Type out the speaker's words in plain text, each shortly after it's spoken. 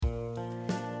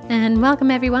and welcome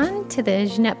everyone to the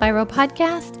Jeanette Biro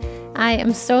podcast. I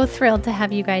am so thrilled to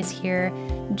have you guys here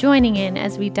joining in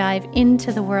as we dive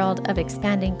into the world of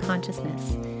expanding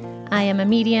consciousness. I am a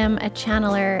medium, a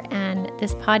channeler, and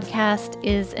this podcast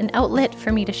is an outlet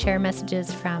for me to share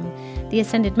messages from the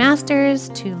Ascended Masters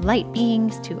to light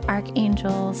beings to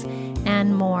archangels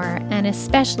and more. And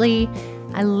especially,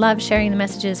 I love sharing the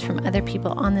messages from other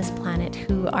people on this planet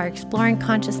who are exploring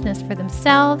consciousness for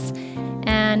themselves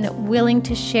and willing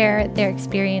to share their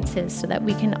experiences so that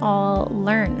we can all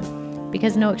learn,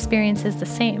 because no experience is the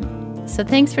same. So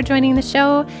thanks for joining the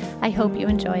show. I hope you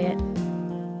enjoy it.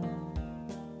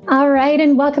 All right,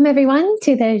 and welcome everyone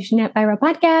to the Jeanette Biro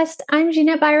podcast. I'm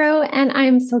Jeanette Biro, and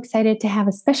I'm so excited to have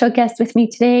a special guest with me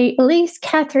today, Elise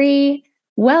Catherine.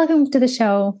 Welcome to the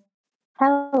show.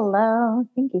 Hello.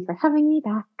 Thank you for having me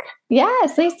back.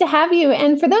 Yes, nice to have you.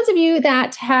 And for those of you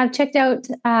that have checked out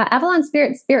Avalon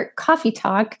Spirit Coffee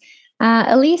Talk,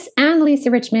 Elise and Lisa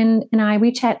Richmond and I,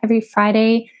 we chat every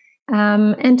Friday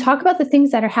and talk about the things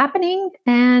that are happening.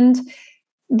 And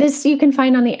this you can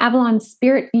find on the Avalon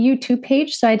Spirit YouTube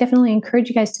page. So I definitely encourage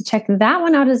you guys to check that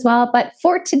one out as well. But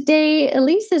for today,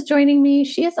 Elise is joining me.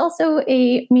 She is also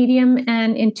a medium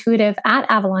and intuitive at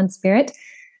Avalon Spirit.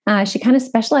 She kind of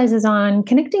specializes on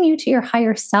connecting you to your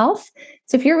higher self.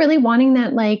 So if you're really wanting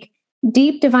that like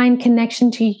deep divine connection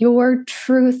to your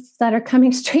truths that are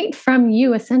coming straight from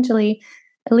you, essentially,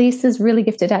 Elise is really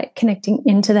gifted at connecting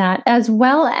into that, as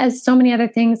well as so many other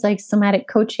things like somatic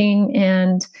coaching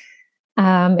and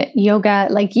yoga.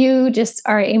 Like you just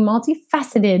are a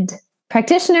multifaceted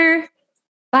practitioner.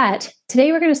 But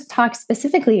today we're going to talk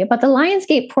specifically about the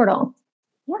Lionsgate portal.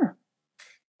 Yeah.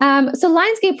 So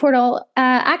Lionsgate Portal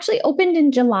actually opened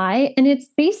in July, and it's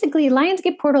basically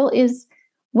Lionsgate Portal is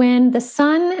when the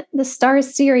sun, the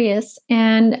stars Sirius,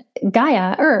 and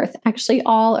Gaia, Earth, actually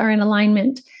all are in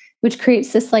alignment, which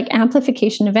creates this like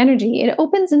amplification of energy. It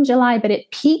opens in July, but it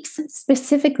peaks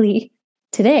specifically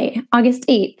today, August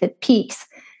 8th, it peaks,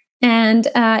 and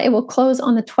it will close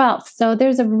on the 12th. So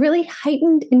there's a really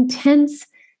heightened, intense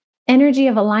energy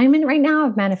of alignment right now,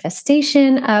 of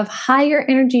manifestation, of higher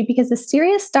energy, because the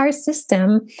Sirius star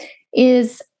system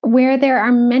is where there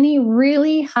are many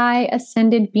really high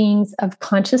ascended beings of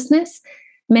consciousness.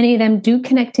 Many of them do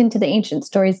connect into the ancient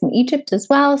stories in Egypt as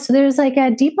well. So there's like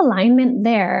a deep alignment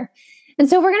there. And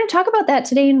so we're going to talk about that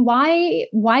today and why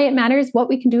it matters, what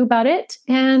we can do about it,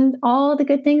 and all the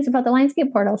good things about the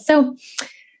Lionsgate portal. So,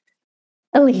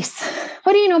 Elise,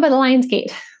 what do you know about the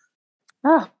Lionsgate?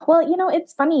 Oh, well,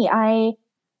 it's funny.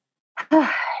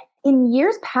 In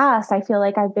years past, I feel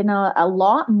like I've been a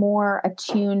lot more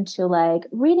attuned to like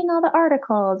reading all the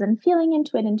articles and feeling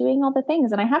into it and doing all the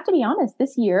things. And I have to be honest,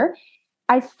 this year,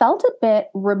 I felt a bit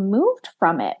removed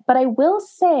from it. But I will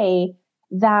say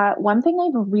that one thing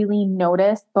I've really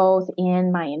noticed both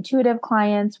in my intuitive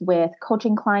clients, with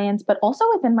coaching clients, but also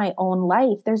within my own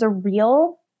life, there's a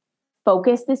real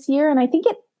focus this year. And I think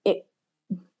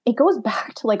it goes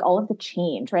back to like all of the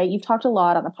change, right? You've talked a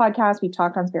lot on the podcast. We've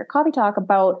talked on Spirit Coffee Talk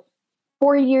about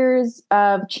 4 years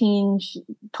of change,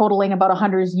 totaling about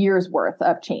 100 years worth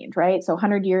of change, right? So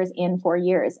 100 years in 4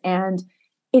 years. And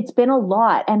it's been a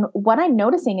lot. And what I'm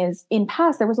noticing is in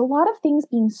past, there was a lot of things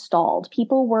being stalled.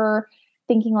 People were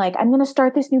thinking like, I'm going to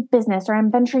start this new business, or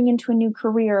I'm venturing into a new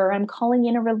career, or I'm calling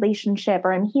in a relationship,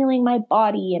 or I'm healing my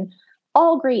body, and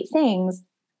all great things.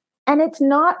 And it's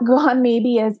not gone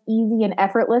maybe as easy and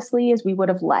effortlessly as we would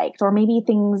have liked. Or maybe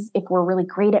things, if we're really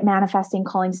great at manifesting,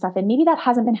 calling stuff in, maybe that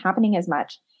hasn't been happening as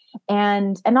much.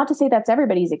 And not to say that's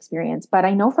everybody's experience, but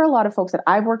I know for a lot of folks that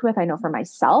I've worked with, I know for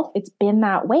myself, it's been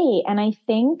that way. And I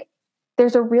think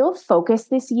there's a real focus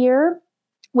this year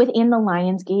within the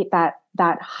Lionsgate,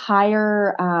 that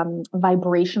higher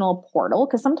vibrational portal.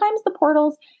 Because sometimes the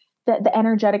portals, the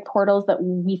energetic portals that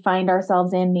we find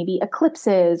ourselves in, maybe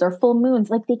eclipses or full moons,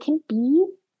 like they can be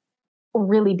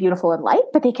really beautiful and light,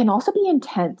 but they can also be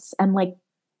intense and like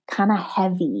kind of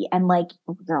heavy, and like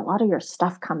a lot of your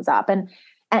stuff comes up, and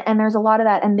there's a lot of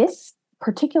that. And this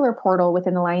particular portal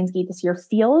within the Lionsgate this year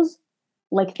feels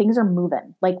like things are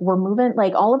moving, like we're moving,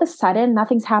 like all of a sudden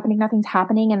nothing's happening,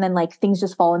 and then like things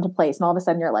just fall into place, and all of a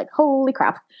sudden you're like, holy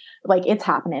crap, like it's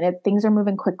happening, things are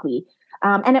moving quickly.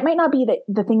 And it might not be that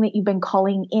the thing that you've been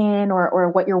calling in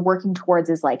or what you're working towards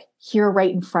is like here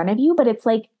right in front of you, but it's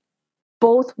like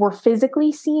both we're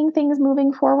physically seeing things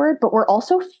moving forward, but we're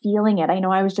also feeling it. I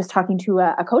know I was just talking to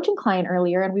a coaching client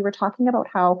earlier, and we were talking about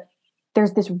how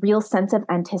there's this real sense of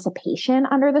anticipation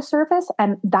under the surface.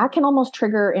 And that can almost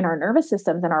trigger in our nervous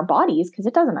systems and our bodies, because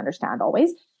it doesn't understand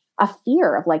always, a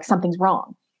fear of like something's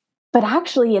wrong. But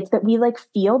actually it's that we like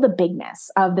feel the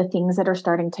bigness of the things that are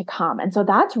starting to come. And so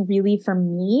that's really for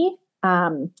me,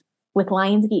 with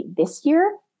Lionsgate this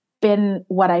year, been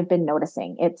what I've been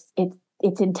noticing. It's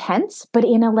intense, but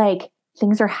in a like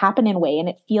things are happening way, and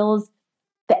it feels,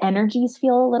 the energies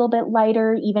feel a little bit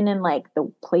lighter, even in like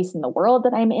the place in the world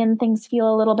that I'm in, things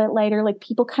feel a little bit lighter. Like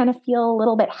people kind of feel a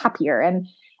little bit happier. And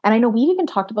I know we've even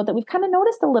talked about that. We've kind of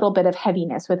noticed a little bit of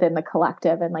heaviness within the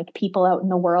collective and like people out in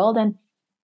the world. And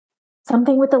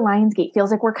something with the Lionsgate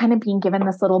feels like we're kind of being given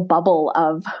this little bubble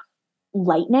of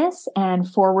lightness and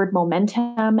forward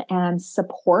momentum and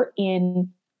support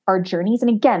in our journeys. And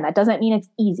again, that doesn't mean it's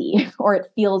easy or it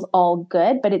feels all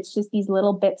good, but it's just these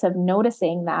little bits of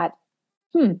noticing that,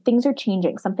 things are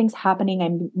changing, something's happening,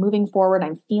 I'm moving forward,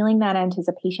 I'm feeling that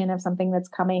anticipation of something that's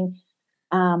coming.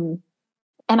 And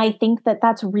I think that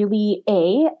that's really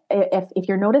if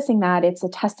you're noticing that, it's a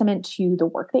testament to the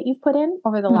work that you've put in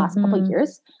over the last couple of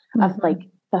years of like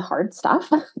the hard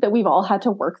stuff that we've all had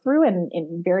to work through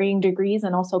in varying degrees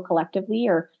and also collectively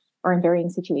or in varying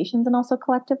situations and also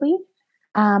collectively.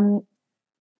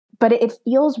 But it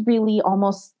feels really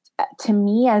almost to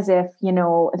me as if,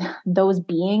 those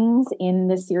beings in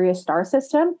the Sirius star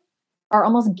system are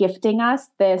almost gifting us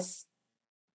this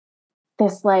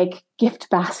like gift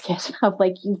basket of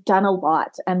like, you've done a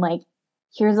lot, and like,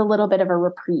 here's a little bit of a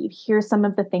reprieve. Here's some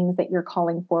of the things that you're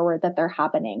calling forward that they're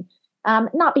happening.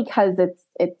 Not because it's,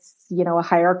 a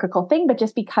hierarchical thing, but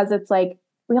just because it's like,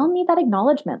 we all need that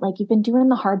acknowledgement. Like, you've been doing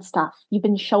the hard stuff. You've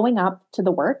been showing up to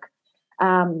the work.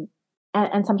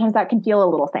 And sometimes that can feel a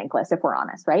little thankless if we're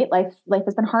honest, right? Life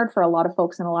has been hard for a lot of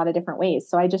folks in a lot of different ways.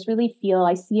 So I just really feel,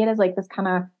 I see it as like this kind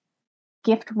of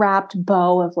gift wrapped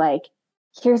bow of like,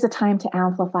 here's a time to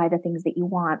amplify the things that you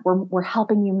want. We're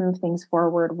helping you move things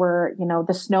forward. We're,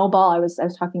 the snowball, I was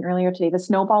talking earlier today, the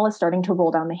snowball is starting to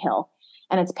roll down the hill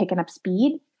and it's picking up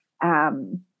speed.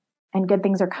 And good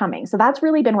things are coming. So that's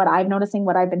really been what I've noticing,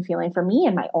 what I've been feeling for me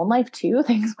in my own life too.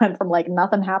 Things went from like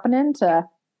nothing happening to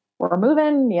we're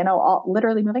moving, all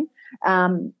literally moving.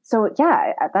 So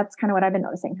yeah, that's kind of what I've been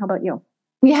noticing. How about you?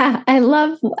 Yeah, I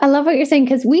love what you're saying,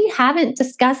 because we haven't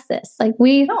discussed this. Like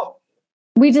we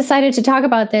decided to talk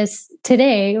about this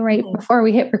today, right before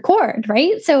we hit record,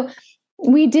 right? So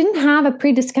we didn't have a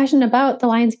pre-discussion about the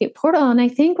Lionsgate portal. And I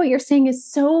think what you're saying is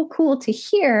so cool to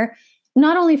hear,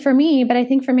 not only for me, but I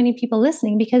think for many people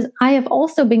listening, because I have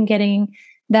also been getting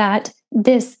that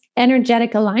this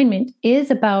energetic alignment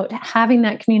is about having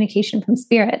that communication from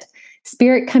spirit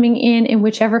coming in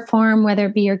whichever form, whether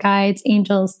it be your guides,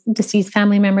 angels, deceased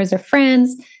family members, or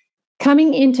friends,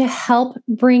 coming in to help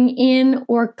bring in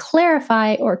or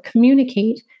clarify or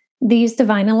communicate these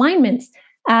divine alignments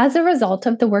as a result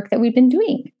of the work that we've been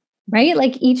doing, right?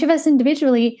 Like each of us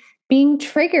individually being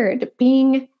triggered,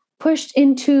 being pushed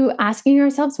into asking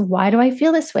ourselves, why do I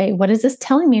feel this way? What is this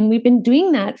telling me? And we've been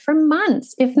doing that for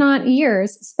months, if not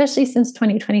years, especially since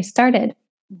 2020 started.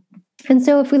 And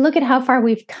so if we look at how far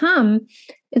we've come,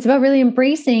 it's about really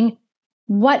embracing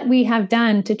what we have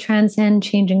done to transcend,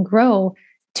 change, and grow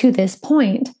to this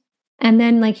point. And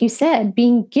then, like you said,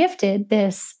 being gifted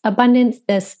this abundance,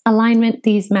 this alignment,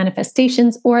 these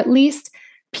manifestations, or at least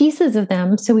pieces of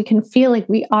them, so we can feel like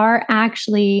we are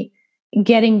actually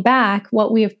getting back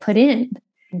what we have put in.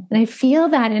 And I feel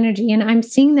that energy, and I'm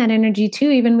seeing that energy too,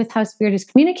 even with how spirit is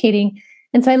communicating.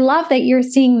 And so I love that you're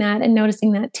seeing that and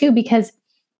noticing that too, because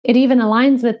it even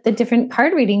aligns with the different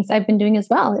card readings I've been doing as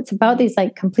well. It's about these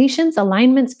like completions,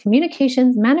 alignments,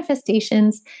 communications,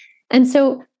 manifestations. And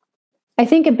so I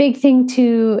think a big thing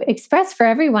to express for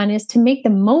everyone is to make the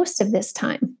most of this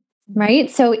time, right?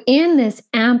 So in this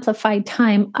amplified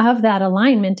time of that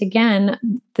alignment, again,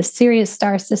 the Sirius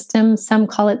star system, some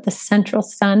call it the central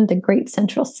sun, the great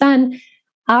central sun,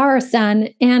 our sun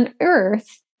and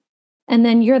Earth. And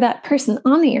then you're that person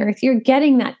on the earth, you're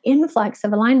getting that influx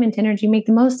of alignment energy, make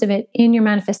the most of it in your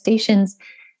manifestations.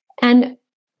 And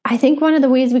I think one of the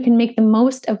ways we can make the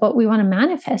most of what we want to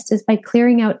manifest is by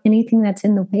clearing out anything that's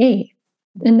in the way,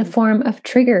 in the form of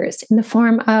triggers, in the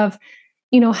form of,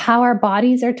 how our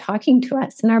bodies are talking to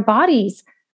us. And our bodies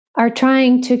are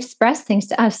trying to express things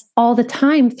to us all the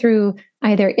time through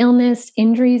either illness,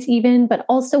 injuries even, but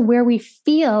also where we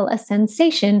feel a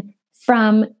sensation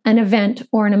from an event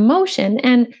or an emotion.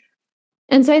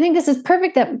 And so I think this is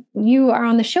perfect that you are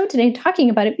on the show today talking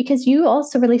about it, because you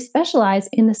also really specialize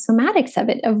in the somatics of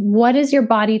it, of what is your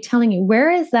body telling you? Where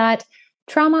is that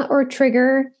trauma or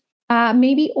trigger,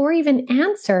 maybe, or even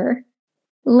answer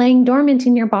laying dormant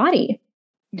in your body?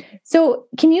 So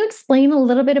can you explain a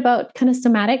little bit about kind of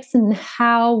somatics and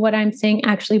how what I'm saying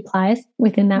actually applies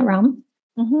within that realm?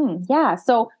 Yeah.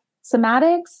 So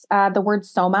somatics, the word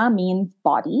soma means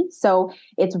body. So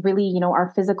it's really,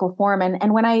 our physical form.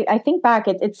 And when I think back,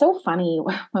 it's so funny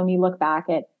when we look back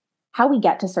at how we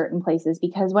get to certain places,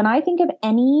 because when I think of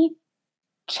any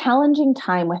challenging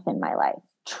time within my life,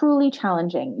 truly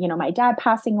challenging, my dad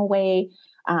passing away,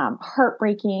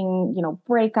 heartbreaking,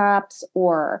 breakups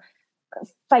or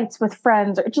fights with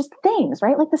friends or just things,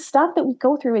 right? Like the stuff that we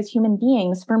go through as human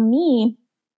beings. For me,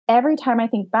 every time I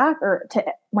think back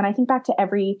when I think back to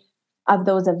every of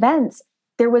those events,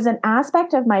 there was an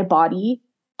aspect of my body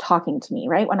talking to me,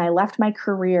 right? When I left my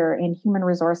career in human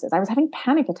resources, I was having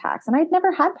panic attacks and I'd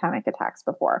never had panic attacks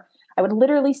before. I would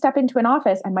literally step into an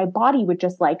office and my body would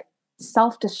just like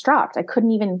self-destruct. I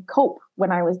couldn't even cope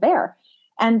when I was there.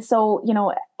 And so,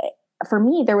 for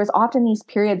me, there was often these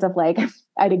periods of like,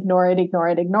 I'd ignore it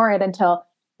until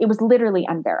it was literally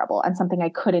unbearable and something I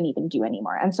couldn't even do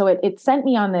anymore. And so it sent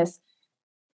me on this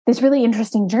really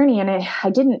interesting journey. And I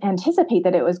didn't anticipate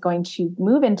that it was going to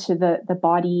move into the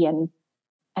body and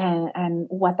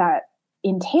what that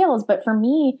entails. But for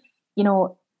me,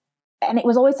 and it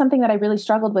was always something that I really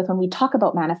struggled with when we talk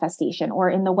about manifestation or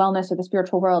in the wellness or the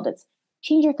spiritual world, it's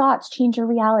change your thoughts, change your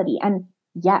reality. And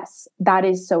yes, that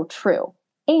is so true.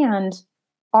 And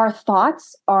our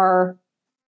thoughts are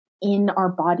in our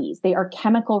bodies. They are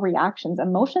chemical reactions.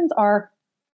 Emotions are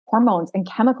hormones and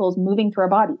chemicals moving through our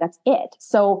body. That's it.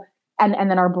 So, and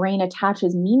then our brain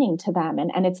attaches meaning to them.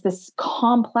 And it's this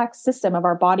complex system of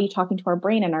our body talking to our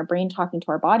brain and our brain talking to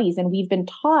our bodies. And we've been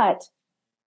taught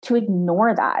to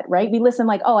ignore that, right? We listen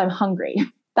like, oh, I'm hungry.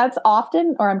 That's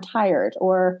often, or I'm tired,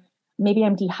 or maybe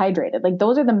I'm dehydrated. Like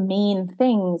those are the main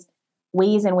things,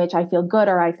 ways in which I feel good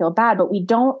or I feel bad, but we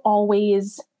don't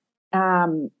always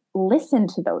listen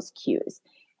to those cues.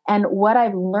 And what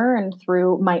I've learned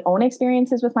through my own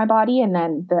experiences with my body and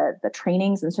then the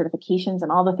trainings and certifications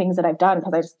and all the things that I've done,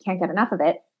 because I just can't get enough of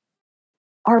it,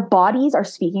 our bodies are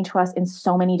speaking to us in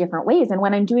so many different ways. And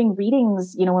when I'm doing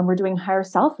readings, when we're doing higher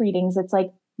self readings, it's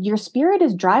like your spirit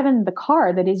is driving the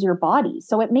car that is your body.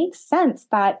 So it makes sense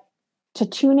that to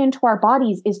tune into our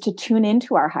bodies is to tune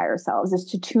into our higher selves, is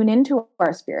to tune into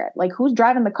our spirit. Like who's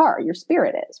driving the car? Your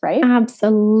spirit is, right?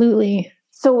 Absolutely.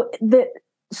 So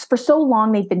for so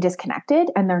long, they've been disconnected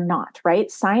and they're not,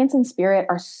 right? Science and spirit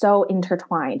are so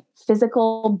intertwined.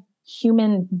 Physical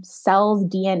human cells,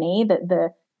 DNA,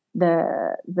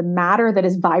 the matter that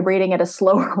is vibrating at a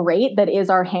slower rate, that is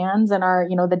our hands and our,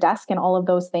 the desk and all of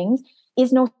those things,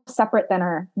 is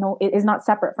it is not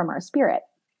separate from our spirit.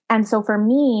 And so for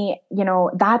me,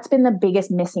 that's been the biggest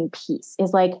missing piece,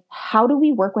 is like, how do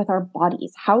we work with our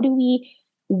bodies? How do we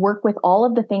work with all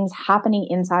of the things happening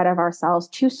inside of ourselves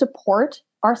to support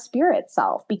our spirit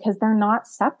self, because they're not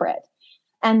separate.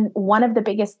 And one of the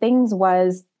biggest things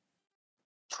was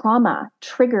trauma,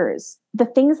 triggers, the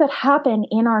things that happen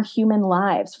in our human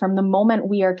lives from the moment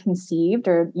we are conceived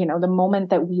or, the moment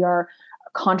that we are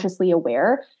consciously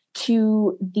aware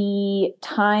to the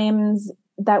times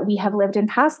that we have lived in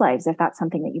past lives, if that's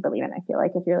something that you believe in. I feel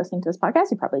like if you're listening to this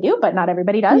podcast, you probably do, but not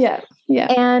everybody does. Yeah.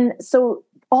 And so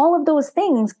all of those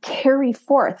things carry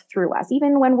forth through us,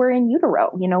 even when we're in utero.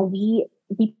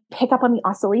 We pick up on the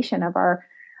oscillation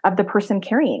of the person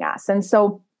carrying us. And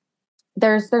so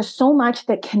there's so much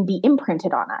that can be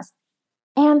imprinted on us.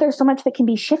 And there's so much that can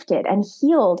be shifted and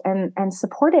healed and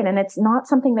supported. And it's not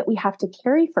something that we have to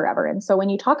carry forever. And so when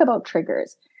you talk about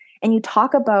triggers and you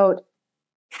talk about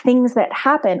things that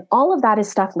happen, all of that is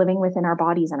stuff living within our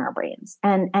bodies and our brains.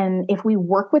 And if we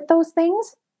work with those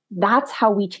things, that's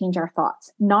how we change our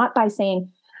thoughts, not by saying,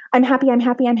 I'm happy, I'm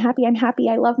happy, I'm happy, I'm happy.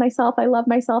 I love myself, I'm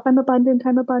abundant,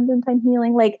 I'm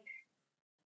healing.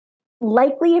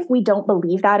 Likely, if we don't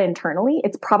believe that internally,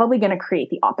 it's probably going to create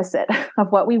the opposite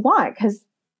of what we want, because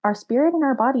our spirit and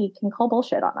our body can call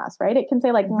bullshit on us, right? It can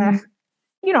say like,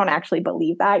 you don't actually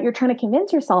believe that. You're trying to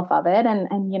convince yourself of it. And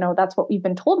that's what we've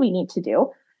been told we need to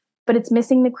do. But it's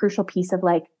missing the crucial piece of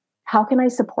like, how can I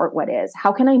support what is?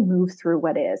 How can I move through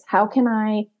what is? How can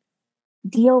I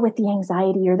deal with the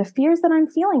anxiety or the fears that I'm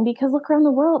feeling? Because look around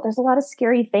the world, there's a lot of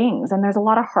scary things and there's a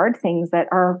lot of hard things that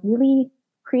are really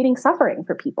creating suffering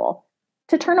for people.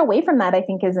 To turn away from that, I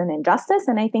think, is an injustice.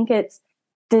 And I think it's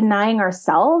denying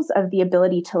ourselves of the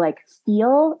ability to like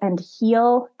feel and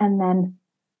heal and then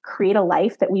create a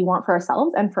life that we want for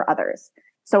ourselves and for others.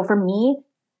 So for me,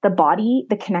 the body,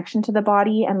 the connection to the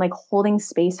body and like holding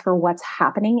space for what's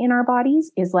happening in our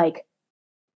bodies is like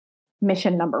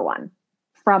mission number one.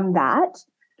 From that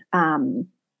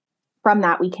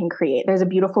we can create. There's a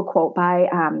beautiful quote by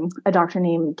a doctor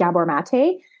named Gabor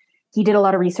Mate. He did a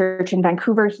lot of research in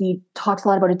Vancouver. He talks a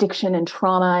lot about addiction and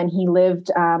trauma, and he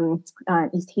lived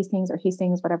East Hastings or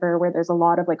Hastings, whatever, where there's a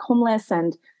lot of like homeless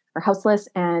and or houseless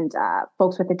and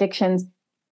folks with addictions.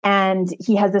 And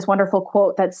he has this wonderful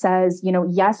quote that says,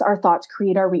 yes, our thoughts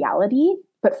create our reality,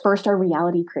 but first our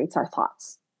reality creates our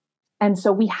thoughts. And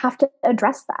so we have to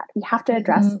address that. We have to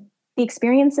address the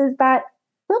experiences that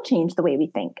will change the way we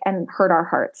think and hurt our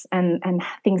hearts, and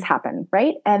things happen,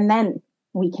 right? And then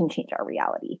we can change our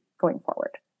reality going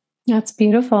forward. That's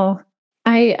beautiful.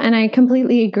 I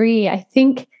completely agree. I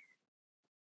think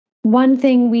one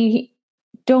thing we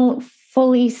don't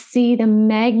fully see the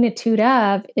magnitude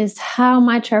of is how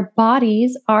much our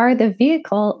bodies are the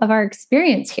vehicle of our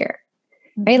experience here.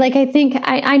 Right? Like, I think,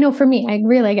 I know for me,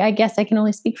 I guess I can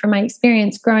only speak from my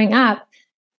experience growing up.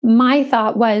 My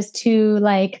thought was to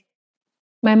like,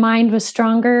 my mind was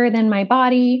stronger than my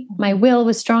body. My will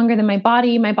was stronger than my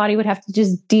body. My body would have to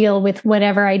just deal with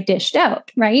whatever I dished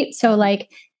out. Right. So like,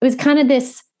 it was kind of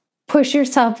this push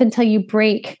yourself until you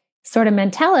break sort of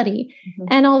mentality.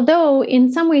 And although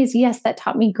in some ways, yes, that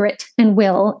taught me grit and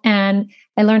will, and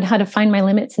I learned how to find my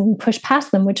limits and push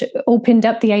past them, which opened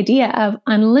up the idea of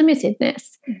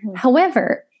unlimitedness.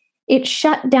 However, it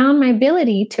shut down my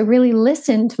ability to really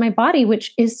listen to my body,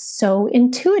 which is so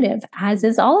intuitive, as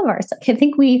is all of ours. I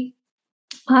think we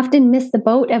often miss the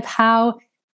boat of how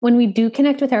when we do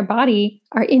connect with our body,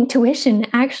 our intuition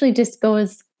actually just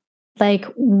goes like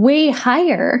way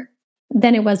higher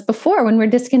than it was before. When we're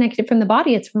disconnected from the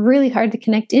body, it's really hard to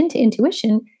connect into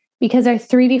intuition because our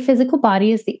 3D physical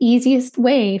body is the easiest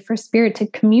way for spirit to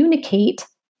communicate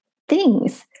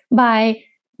things by,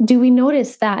 do we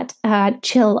notice that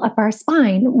chill up our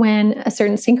spine when a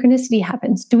certain synchronicity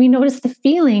happens? Do we notice the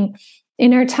feeling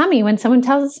in our tummy when someone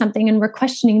tells us something and we're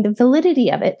questioning the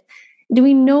validity of it? Do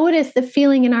we notice the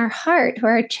feeling in our heart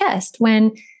or our chest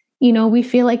when we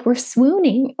feel like we're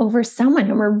swooning over someone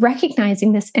and we're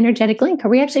recognizing this energetic link? Are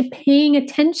we actually paying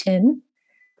attention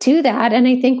to that? And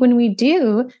I think when we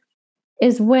do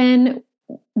is when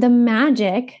the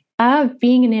magic of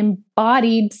being an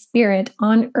embodied spirit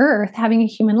on earth, having a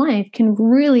human life, can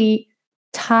really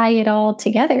tie it all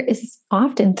together, is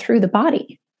often through the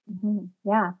body.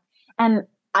 Yeah. And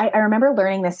I remember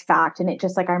learning this fact, and it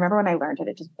just I remember when I learned it,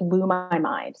 it just blew my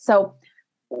mind. So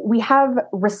we have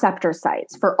receptor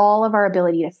sites for all of our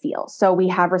ability to feel. So we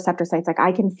have receptor sites like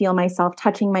I can feel myself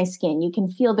touching my skin. You can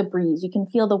feel the breeze. You can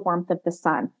feel the warmth of the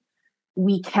sun.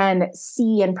 We can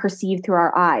see and perceive through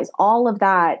our eyes. All of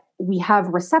that we have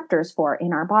receptors for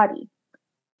in our body.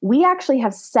 We actually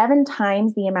have 7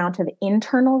 times the amount of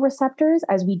internal receptors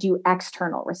as we do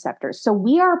external receptors. So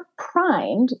we are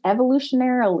primed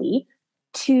evolutionarily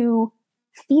to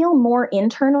feel more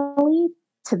internally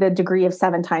to the degree of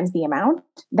 7 times the amount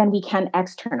than we can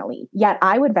externally. Yet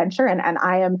I would venture, and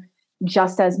I am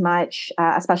just as much,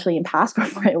 especially in past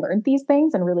before I learned these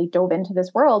things and really dove into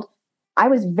this world, I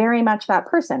was very much that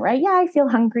person, right? Yeah, I feel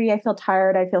hungry, I feel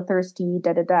tired, I feel thirsty,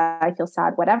 I feel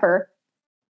sad, whatever.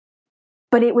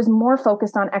 But it was more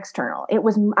focused on external.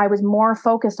 I was more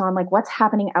focused on like what's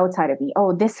happening outside of me.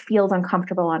 Oh, this feels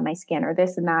uncomfortable on my skin, or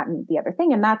this and that and the other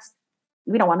thing. And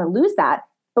we don't want to lose that.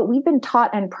 But we've been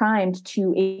taught and primed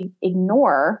to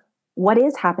ignore what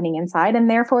is happening inside. And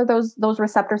therefore those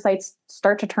receptor sites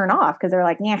start to turn off because they're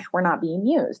like, yeah, we're not being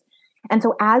used. And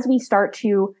so as we start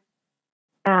to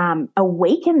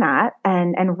awaken that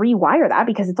and rewire that,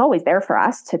 because it's always there for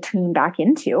us to tune back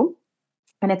into,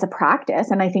 and it's a practice.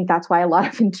 And I think that's why a lot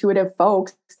of intuitive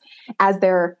folks, I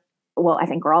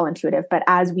think we're all intuitive, but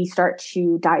as we start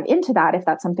to dive into that, if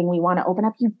that's something we want to open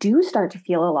up, you do start to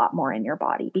feel a lot more in your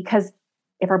body. Because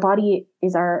if our body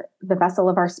is the vessel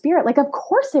of our spirit, like, of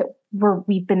course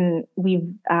we've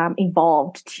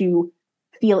evolved to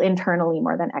feel internally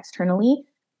more than externally.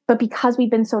 But because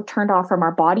we've been so turned off from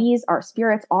our bodies, our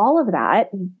spirits, all of that,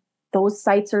 those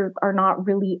sites are not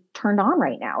really turned on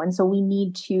right now. And so we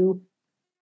need to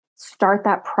start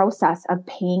that process of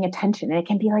paying attention. And it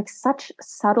can be like such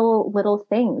subtle little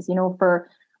things, for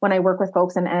when I work with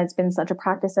folks, and it's been such a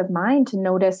practice of mine to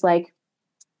notice, like,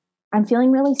 I'm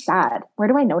feeling really sad. Where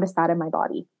do I notice that in my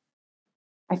body?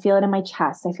 I feel it in my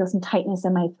chest. I feel some tightness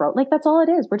in my throat. Like, that's all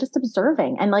it is. We're just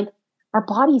observing. And like, our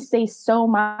bodies say so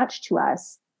much to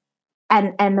us.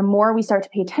 And the more we start to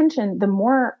pay attention, the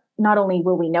more not only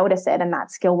will we notice it, and that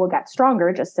skill will get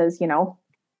stronger, just as,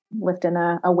 lifting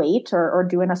a weight or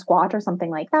doing a squat or something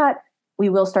like that, we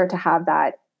will start to have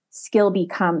that skill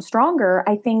become stronger.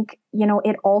 I think,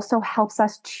 it also helps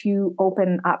us to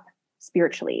open up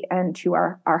spiritually and to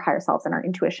our higher selves and our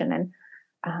intuition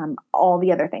and all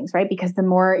the other things, right? Because the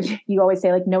more you always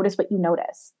say, like, notice what you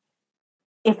notice.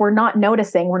 If we're not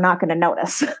noticing, we're not going to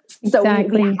notice. So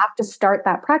Exactly. we have to start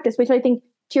that practice, which I think,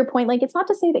 to your point, like, it's not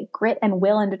to say that grit and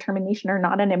will and determination are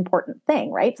not an important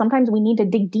thing, right? Sometimes we need to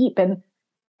dig deep and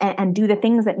and do the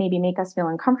things that maybe make us feel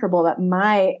uncomfortable. But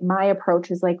my approach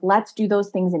is like, let's do those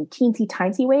things in teensy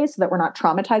tiny ways so that we're not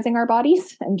traumatizing our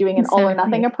bodies and doing an all or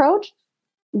nothing approach,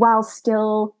 while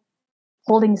still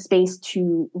holding space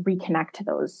to reconnect to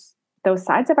those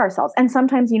sides of ourselves. And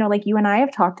sometimes, like you and I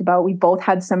have talked about, we both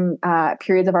had some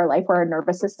periods of our life where our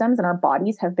nervous systems and our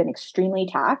bodies have been extremely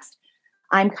taxed.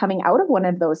 I'm coming out of one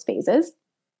of those phases.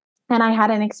 And I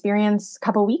had an experience a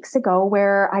couple weeks ago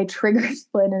where I triggered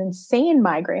an insane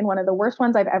migraine, one of the worst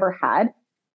ones I've ever had,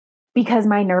 because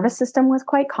my nervous system was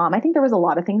quite calm. I think there was a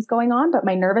lot of things going on, but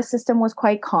my nervous system was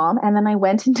quite calm. And then I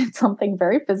went and did something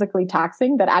very physically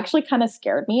taxing that actually kind of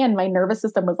scared me. And my nervous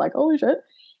system was like, holy shit.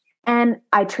 And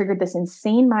I triggered this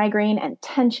insane migraine and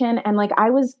tension. And like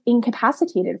I was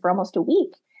incapacitated for almost a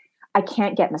week. I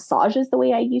can't get massages the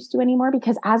way I used to anymore,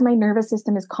 because as my nervous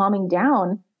system is calming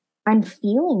down, I'm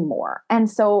feeling more. And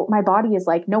so my body is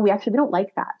like, no, we don't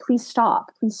like that. Please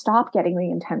stop. Please stop getting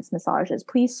the intense massages.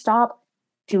 Please stop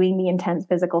doing the intense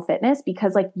physical fitness,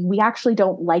 because like we actually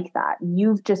don't like that.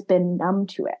 You've just been numb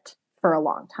to it for a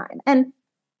long time. And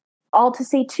all to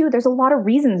say too, there's a lot of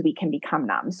reasons we can become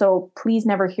numb. So please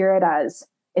never hear it as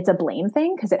it's a blame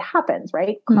thing, because it happens,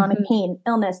 right? Chronic pain,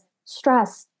 illness,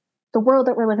 stress, the world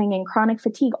that we're living in, chronic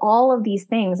fatigue, all of these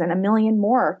things and a million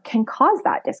more can cause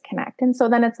that disconnect. And so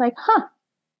then it's like,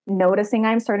 noticing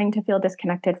I'm starting to feel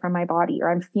disconnected from my body, or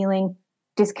I'm feeling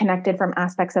disconnected from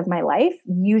aspects of my life.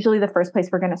 Usually the first place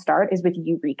we're going to start is with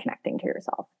you reconnecting to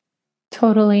yourself.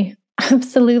 Totally.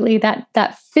 Absolutely.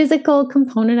 That physical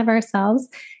component of ourselves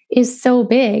is so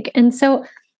big. And so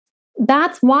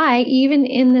that's why even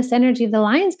in this energy of the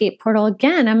Lionsgate portal,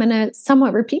 again, I'm going to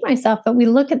somewhat repeat myself, but we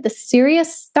look at the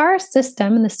Sirius star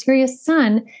system and the Sirius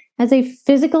sun as a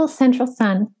physical central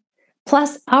sun,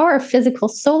 plus our physical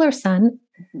solar sun,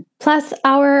 plus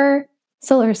our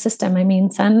solar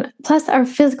system, sun, plus our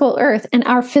physical earth and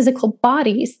our physical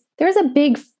bodies. There's a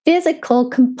big physical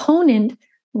component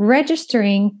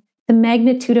registering the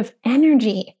magnitude of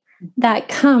energy that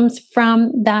comes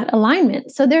from that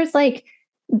alignment. So there's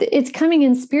it's coming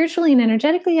in spiritually and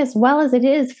energetically, as well as it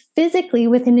is physically,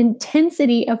 with an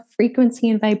intensity of frequency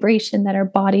and vibration that our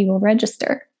body will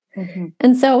register.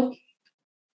 And so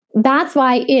that's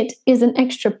why it is an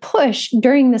extra push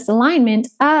during this alignment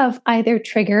of either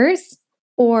triggers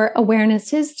or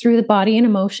awarenesses through the body and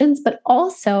emotions, but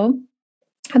also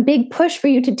a big push for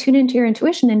you to tune into your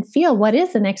intuition and feel what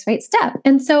is the next right step.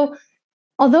 And so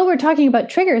although we're talking about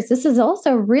triggers, this is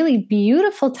also a really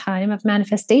beautiful time of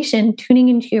manifestation, tuning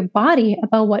into your body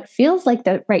about what feels like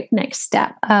the right next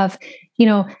step of,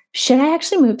 should I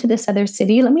actually move to this other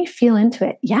city? Let me feel into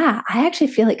it. Yeah, I actually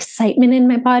feel excitement in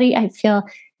my body. I feel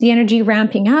the energy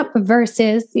ramping up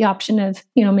versus the option of,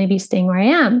 maybe staying where I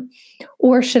am.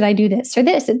 Or should I do this or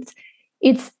this?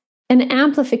 It's an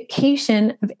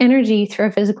amplification of energy through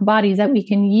our physical bodies that we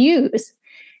can use.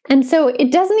 And so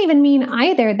it doesn't even mean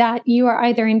either that you are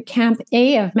either in camp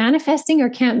A of manifesting or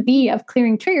camp B of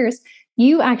clearing triggers.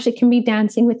 You actually can be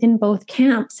dancing within both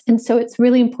camps. And so it's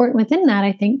really important within that,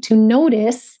 I think, to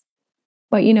notice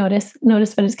what you notice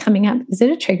what is coming up. Is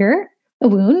it a trigger, a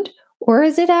wound, or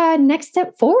is it a next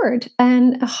step forward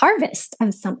and a harvest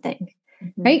of something,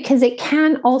 right? Because it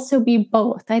can also be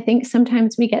both. I think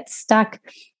sometimes we get stuck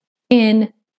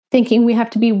in thinking we have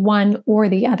to be one or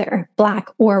the other, black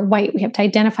or white. We have to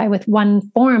identify with one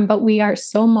form, but we are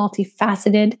so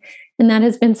multifaceted. And that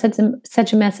has been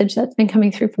such a message that's been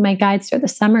coming through from my guides through the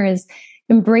summer, is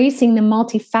embracing the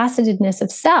multifacetedness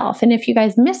of self. And if you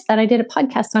guys missed that, I did a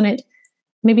podcast on it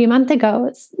maybe a month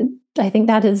ago. I think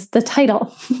that is the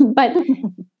title. But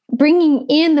bringing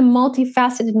in the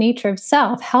multifaceted nature of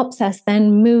self helps us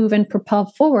then move and propel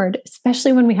forward,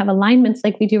 especially when we have alignments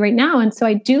like we do right now. And so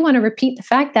I do want to repeat the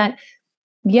fact that,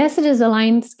 yes, it is a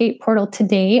Lionsgate portal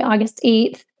today, August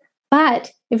 8th.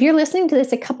 But if you're listening to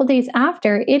this a couple days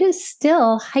after, it is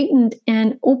still heightened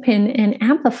and open and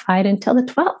amplified until the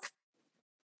 12th.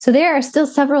 So there are still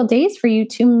several days for you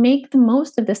to make the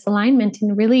most of this alignment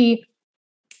and really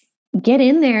get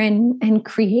in there and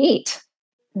create.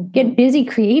 Get busy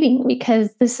creating,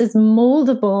 because this is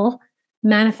moldable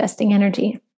manifesting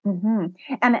energy.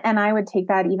 And I would take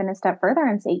that even a step further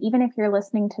and say, even if you're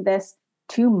listening to this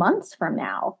 2 months from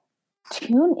now,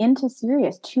 tune into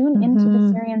Sirius, tune into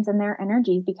the Sirians and their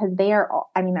energies, because they are,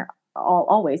 they're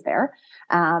always there,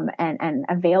 and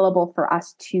available for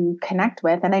us to connect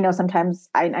with. And I know sometimes,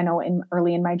 I know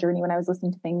early in my journey when I was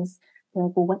listening to things, they're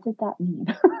like, well, what does that mean?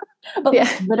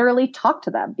 But literally talk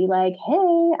to them. Be like,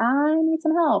 hey, I need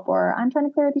some help, or I'm trying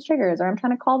to clear these triggers, or I'm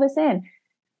trying to call this in.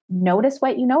 notice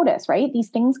what you notice, right? These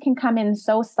things can come in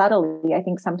so subtly. I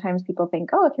think sometimes people think,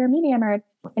 oh, if you're a medium or an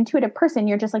intuitive person,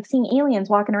 you're just like seeing aliens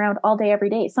walking around all day, every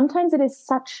day. Sometimes it is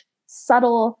such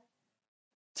subtle,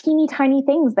 teeny tiny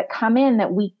things that come in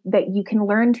that you can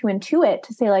learn to intuit,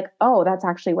 to say like, oh, that's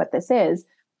actually what this is.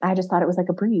 I just thought it was like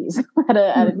a breeze at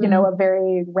a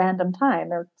very random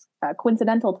time or a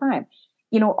coincidental time.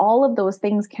 All of those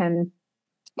things can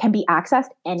be accessed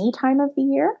any time of the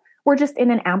year. We're just in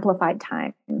an amplified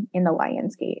time in the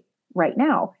Lionsgate right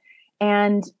now.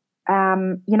 And,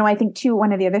 I think too,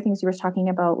 one of the other things you were talking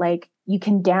about, like you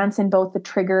can dance in both the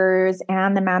triggers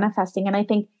and the manifesting. And I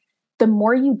think the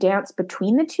more you dance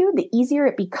between the two, the easier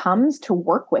it becomes to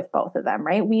work with both of them,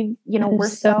 right? We're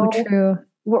so true.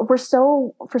 We're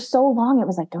so, for so long, it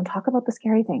was like, don't talk about the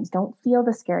scary things. Don't feel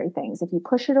the scary things. If you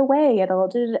push it away, it'll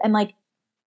do, and like,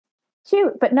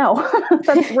 cute, but no,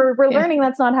 we're learning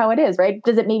that's not how it is, right?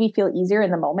 Does it maybe feel easier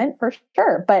in the moment? For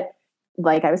sure. But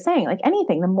like I was saying, like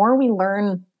anything, the more we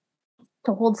learn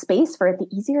to hold space for it, the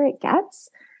easier it gets.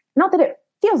 Not that it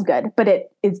feels good, but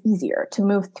it is easier to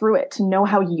move through it, to know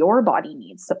how your body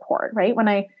needs support, right? When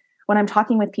I'm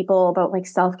talking with people about like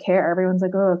self-care, everyone's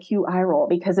like, oh, cute eye roll,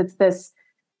 because it's this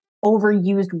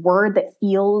overused word that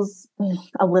feels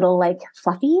a little like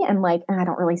fluffy and like, I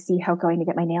don't really see how going to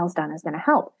get my nails done is going to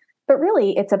help. But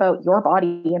really, it's about your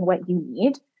body and what you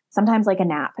need. Sometimes like a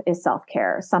nap is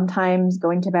self-care. Sometimes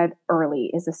going to bed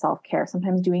early is a self-care.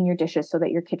 Sometimes doing your dishes so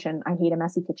that your kitchen, I hate a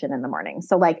messy kitchen in the morning.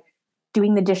 So like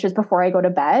doing the dishes before I go to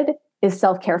bed is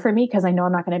self-care for me, because I know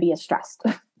I'm not going to be as stressed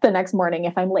the next morning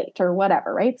if I'm late or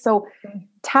whatever, right? So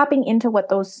tapping into what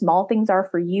those small things are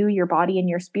for you, your body and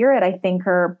your spirit, I think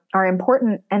are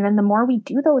important. And then the more we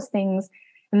do those things,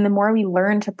 and the more we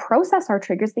learn to process our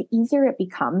triggers, the easier it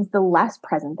becomes, the less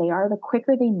present they are, the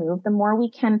quicker they move, the more we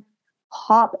can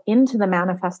hop into the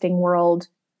manifesting world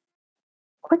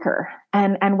quicker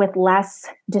and with less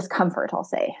discomfort, I'll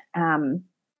say.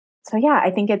 So yeah,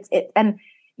 I think and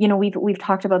we've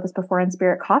talked about this before in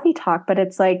Spirit Coffee Talk, but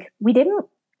it's like, we didn't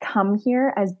come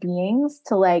here as beings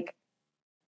to like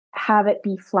have it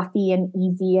be fluffy and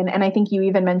easy. And I think you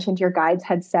even mentioned your guides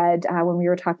had said when we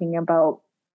were talking about,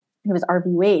 it was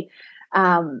RVA,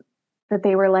 that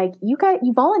they were like, you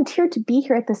volunteered to be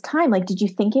here at this time. Like, did you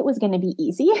think it was going to be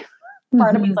easy?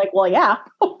 Part of me's like, well, yeah,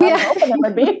 I was hoping it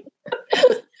would be.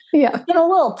 Yeah. It's been a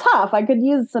little tough. I could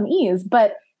use some ease,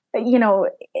 but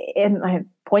and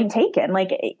point taken, like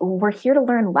we're here to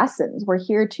learn lessons. We're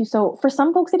here to, so for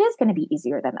some folks, it is going to be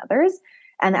easier than others.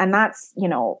 And that's,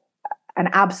 an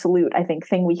absolute, I think,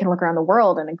 thing we can look around the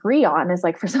world and agree on is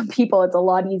like, for some people, it's a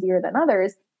lot easier than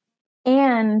others.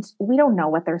 And we don't know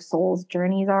what their soul's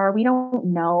journeys are. We don't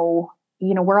know,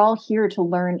 we're all here to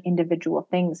learn individual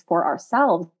things for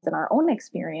ourselves and our own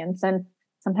experience. And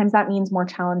sometimes that means more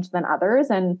challenge than others.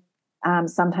 And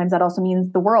sometimes that also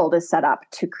means the world is set up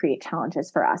to create challenges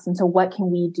for us. And so what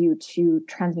can we do to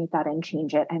transmute that and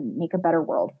change it and make a better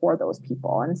world for those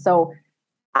people? And so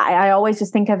I always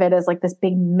just think of it as like this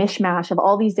big mishmash of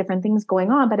all these different things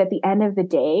going on. But at the end of the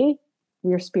day,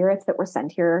 we're spirits that were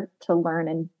sent here to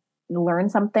learn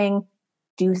something,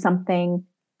 do something,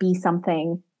 be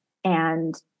something.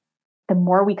 And the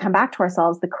more we come back to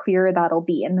ourselves, the clearer that'll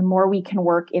be. And the more we can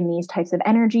work in these types of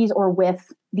energies or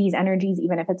with these energies,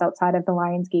 even if it's outside of the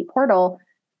Lionsgate portal,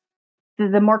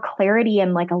 the more clarity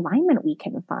and like alignment we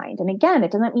can find. And again,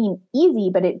 it doesn't mean easy,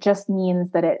 but it just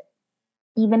means that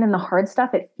even in the hard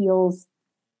stuff, it feels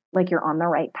like you're on the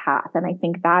right path. And I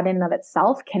think that in and of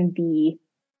itself can be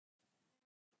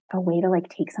a way to like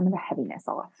take some of the heaviness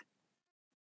off.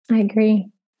 I agree.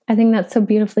 I think that's so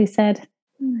beautifully said.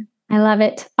 I love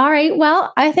it. All right.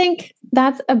 Well, I think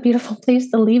that's a beautiful place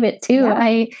to leave it too.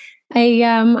 Yeah.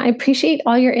 I appreciate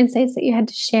all your insights that you had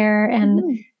to share,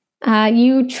 and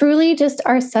you truly just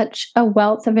are such a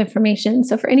wealth of information.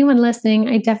 So for anyone listening,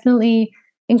 I definitely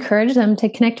encourage them to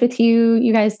connect with you.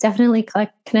 You guys definitely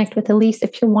connect with Elise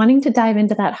if you're wanting to dive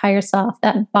into that higher self,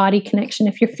 that body connection.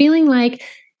 If you're feeling like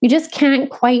you just can't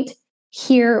quite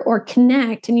hear or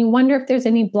connect and you wonder if there's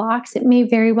any blocks, it may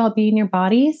very well be in your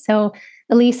body. So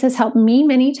Elise has helped me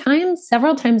many times,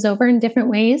 several times over in different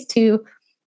ways, to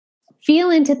feel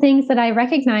into things that I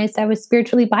recognized I was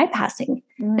spiritually bypassing.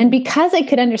 And because I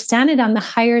could understand it on the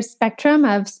higher spectrum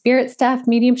of spirit stuff,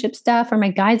 mediumship stuff, or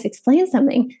my guides explain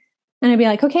something, and I'd be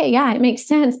like, okay, yeah, it makes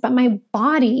sense. But my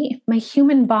body, my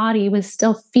human body, was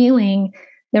still feeling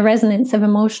the resonance of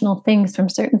emotional things from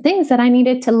certain things that I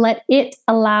needed to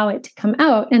allow it to come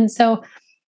out. And so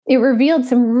it revealed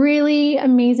some really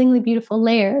amazingly beautiful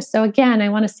layers. So again, I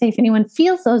want to say, if anyone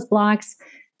feels those blocks,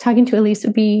 talking to Elise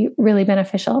would be really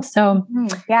beneficial. So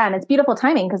yeah, and it's beautiful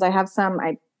timing because I have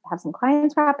have some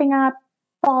clients wrapping up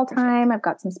fall time. I've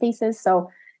got some spaces.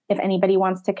 So if anybody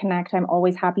wants to connect, I'm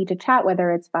always happy to chat,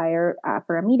 whether it's via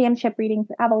for a mediumship reading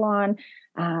for Avalon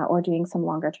or doing some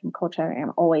longer term coaching.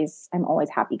 I'm always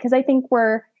happy because I think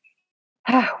we're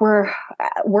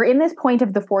in this point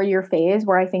of the 4-year phase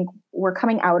where I think we're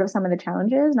coming out of some of the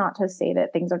challenges, not to say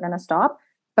that things are going to stop,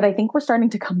 but I think we're starting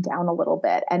to come down a little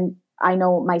bit. And I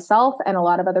know myself and a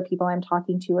lot of other people I'm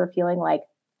talking to are feeling like,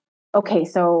 okay,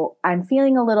 so I'm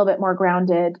feeling a little bit more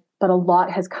grounded, but a lot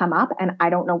has come up and I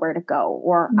don't know where to go,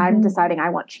 or I'm deciding I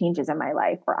want changes in my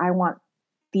life, or I want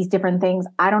these different things.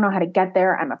 I don't know how to get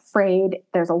there. I'm afraid.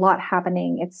 There's a lot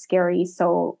happening. It's scary.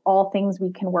 So all things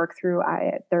we can work through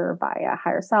either via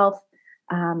higher self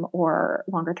or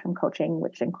longer term coaching,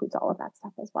 which includes all of that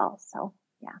stuff as well. So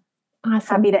yeah.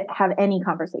 Awesome. Happy to have any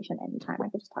conversation anytime. I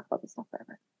could just talk about this stuff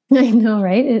forever. I know,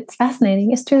 right? It's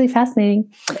fascinating. It's truly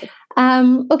fascinating.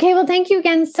 Okay, well, thank you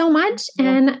again so much.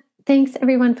 And thanks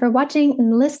everyone for watching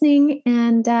and listening.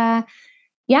 And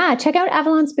check out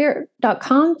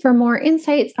avalonspirit.com for more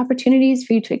insights, opportunities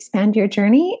for you to expand your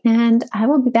journey. And I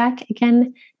will be back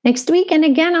again next week. And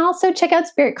again, also check out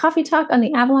Spirit Coffee Talk on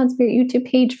the Avalon Spirit YouTube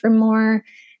page for more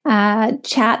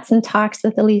chats and talks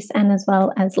with Elise and as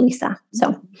well as Lisa.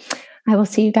 So I will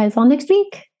see you guys all next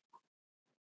week.